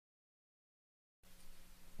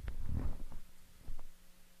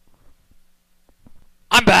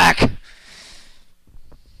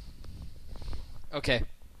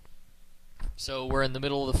So we're in the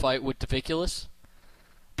middle of the fight with Doviculous.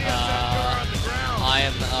 I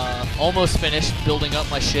am almost finished building up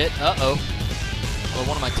my shit. Uh-oh. Well,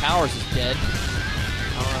 one of my towers is dead.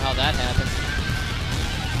 I don't know how that happened.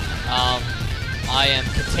 I am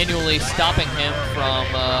continually stopping him from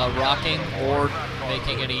rocking or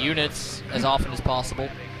making any units as often as possible.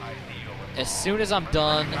 As soon as I'm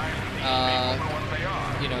done,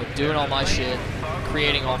 doing all my shit,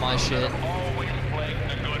 creating all my shit.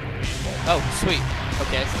 Oh, sweet.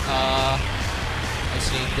 Okay. I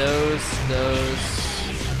just need those.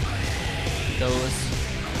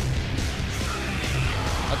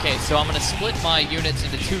 Okay, so I'm going to split my units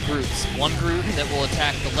into two groups. One group that will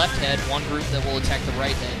attack the left head, one group that will attack the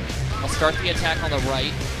right head. I'll start the attack on the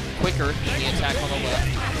right quicker than the attack on the left.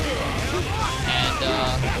 And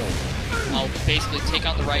I'll basically take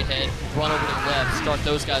out the right head, run over to the left, start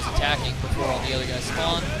those guys attacking before all the other guys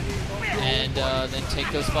spawn, and then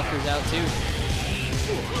take those fuckers out too.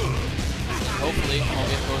 And hopefully I'll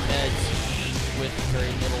get both heads with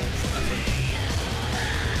very little effort.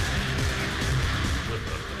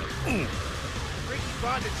 Freaky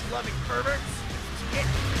bondage-loving perverts.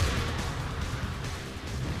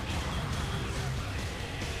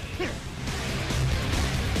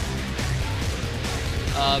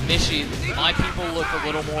 Mishi, my people look a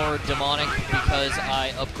little more demonic because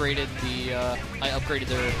I upgraded their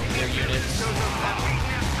units.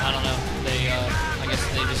 I don't know. I guess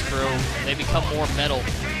they just grow. They become more metal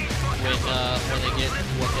when they get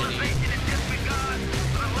what they need.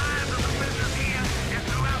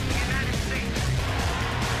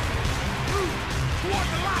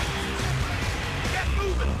 Get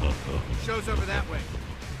moving! Show's over that way.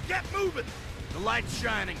 Get moving! The light's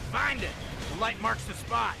shining. Find it. The light marks the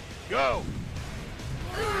spot. Go!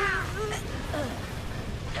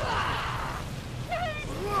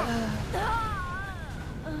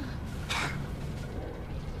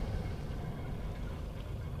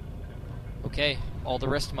 Okay, all the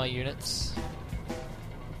rest of my units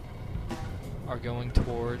are going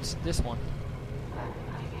towards this one.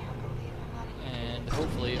 And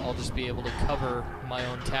hopefully I'll just be able to cover my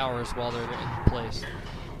own towers while they're in place.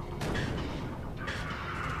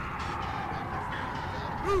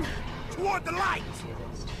 Move toward the light!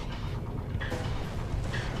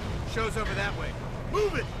 Show's over that way.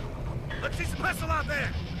 Move it! Let's see some hustle out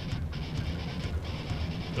there!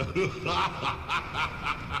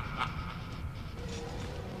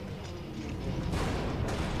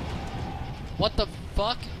 What the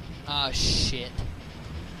fuck? Ah, shit.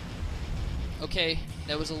 Okay,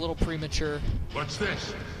 that was a little premature. What's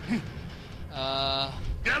this? Get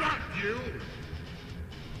up, you!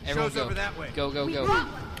 Everyone Show's go. over that way. Go, go, go.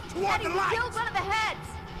 Toward the He light! killed one of the heads!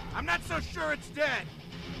 I'm not so sure it's dead.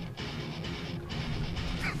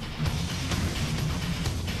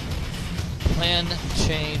 Plan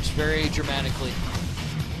changed very dramatically.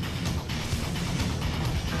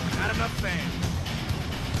 Not enough fans.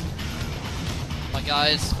 My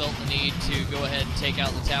guys felt the need to go ahead and take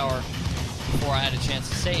out the tower before I had a chance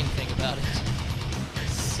to say anything about it.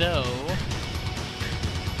 So,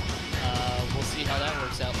 we'll see how that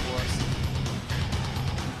works out for us.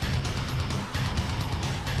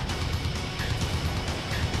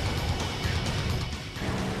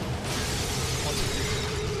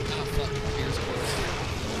 Oh fuck, my ears closed.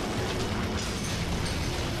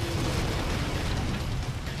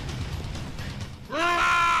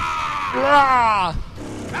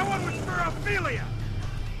 That one was for Ophelia!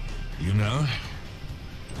 You know,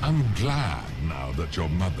 I'm glad now that your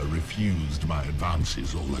mother refused my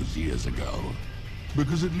advances all those years ago.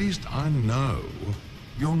 Because at least I know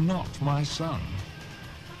you're not my son.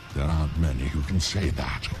 There aren't many who can say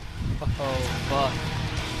that. Oh fuck.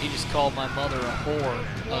 He just called my mother a whore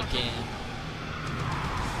again.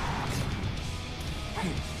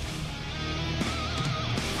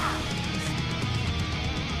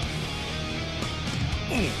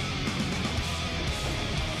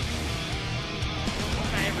 What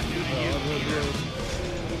did I ever do to you, Peter?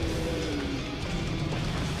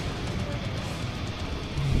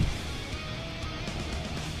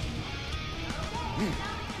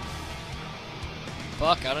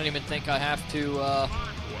 Fuck, I don't even think I have to,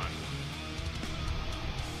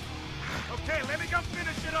 Okay, let me go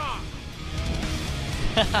finish it off.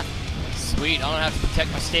 Sweet, I don't have to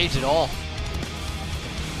protect my stage at all.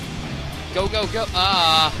 Go, go, go.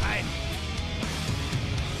 Ah.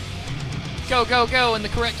 Go, go, go in the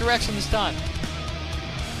correct direction this time.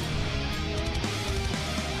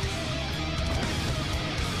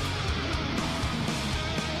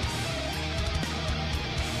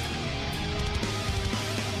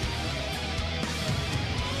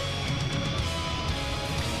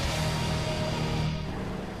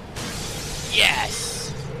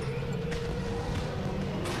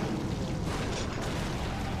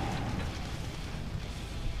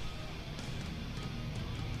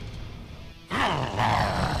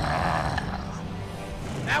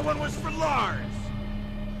 one was for Lars.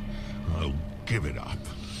 I'll give it up.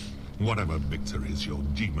 Whatever victories your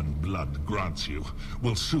demon blood grants you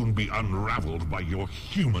will soon be unraveled by your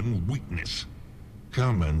human weakness.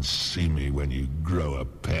 Come and see me when you grow a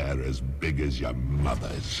pair as big as your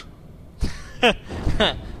mother's.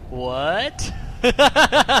 What?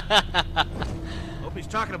 Hope he's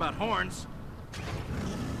talking about horns.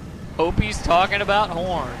 Hope he's talking about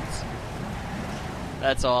horns.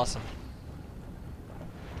 That's awesome.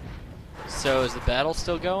 So is the battle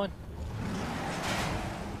still going?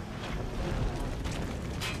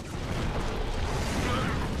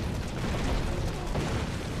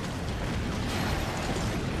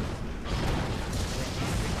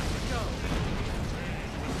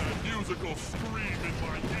 Musical scream in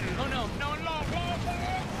my ear. Oh no, no, no,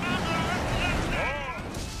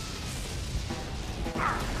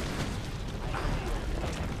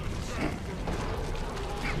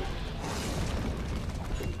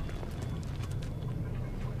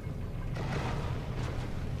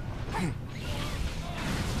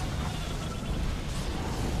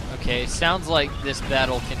 Okay, sounds like this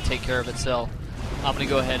battle can take care of itself. I'm gonna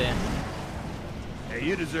go ahead in. Hey,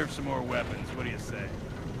 you deserve some more weapons. What do you say?